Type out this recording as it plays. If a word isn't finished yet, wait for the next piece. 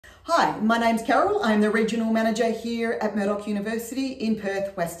Hi, my name's Carol. I'm the Regional Manager here at Murdoch University in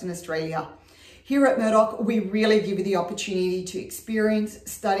Perth, Western Australia. Here at Murdoch, we really give you the opportunity to experience,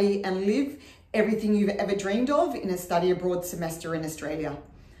 study and live everything you've ever dreamed of in a study abroad semester in Australia.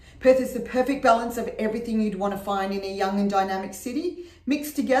 Perth is the perfect balance of everything you'd want to find in a young and dynamic city,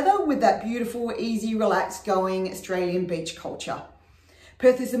 mixed together with that beautiful, easy, relaxed going Australian beach culture.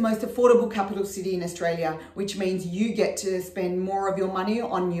 Perth is the most affordable capital city in Australia, which means you get to spend more of your money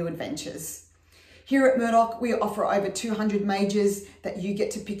on new adventures. Here at Murdoch, we offer over 200 majors that you get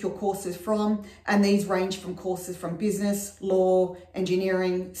to pick your courses from, and these range from courses from business, law,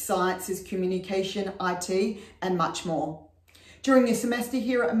 engineering, sciences, communication, IT, and much more. During your semester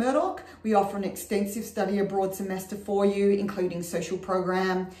here at Murdoch, we offer an extensive study abroad semester for you, including social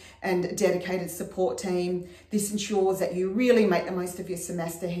program and dedicated support team. This ensures that you really make the most of your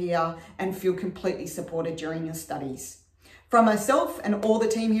semester here and feel completely supported during your studies. From myself and all the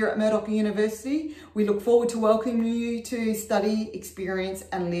team here at Murdoch University, we look forward to welcoming you to study, experience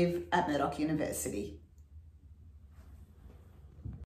and live at Murdoch University.